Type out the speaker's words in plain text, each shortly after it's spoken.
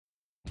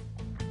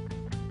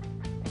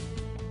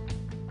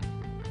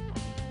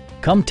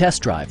Come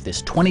test drive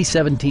this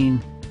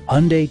 2017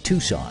 Hyundai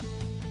Tucson.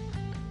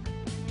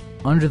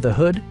 Under the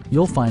hood,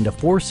 you'll find a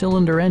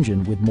 4-cylinder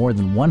engine with more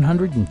than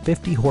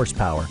 150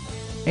 horsepower.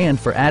 And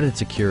for added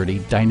security,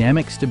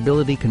 dynamic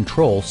stability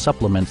control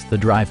supplements the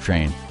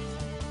drivetrain.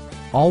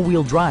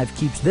 All-wheel drive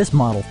keeps this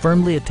model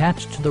firmly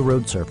attached to the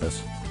road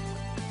surface.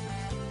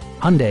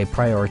 Hyundai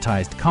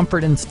prioritized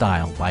comfort and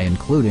style by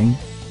including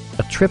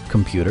a trip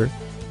computer,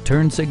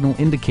 turn signal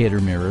indicator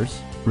mirrors,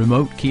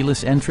 remote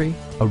keyless entry,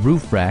 a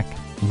roof rack,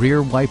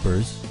 rear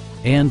wipers,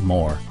 and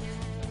more.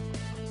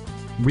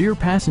 Rear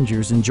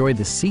passengers enjoy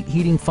the seat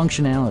heating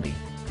functionality,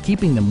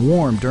 keeping them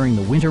warm during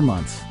the winter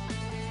months.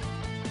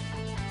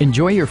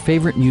 Enjoy your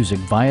favorite music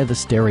via the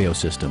stereo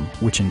system,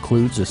 which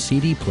includes a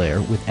CD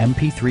player with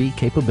MP3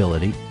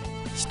 capability,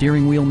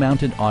 steering wheel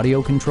mounted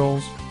audio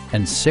controls,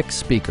 and 6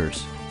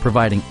 speakers,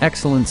 providing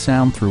excellent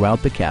sound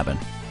throughout the cabin.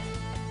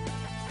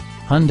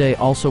 Hyundai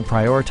also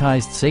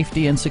prioritized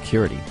safety and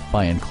security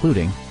by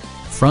including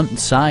front and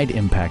side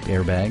impact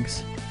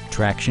airbags,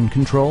 traction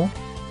control,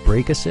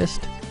 brake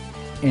assist,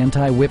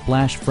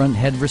 anti-whiplash front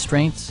head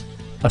restraints,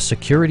 a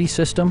security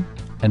system,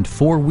 and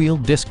 4-wheel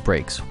disc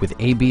brakes with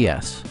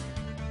ABS.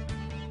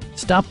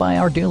 Stop by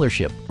our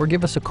dealership or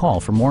give us a call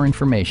for more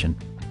information.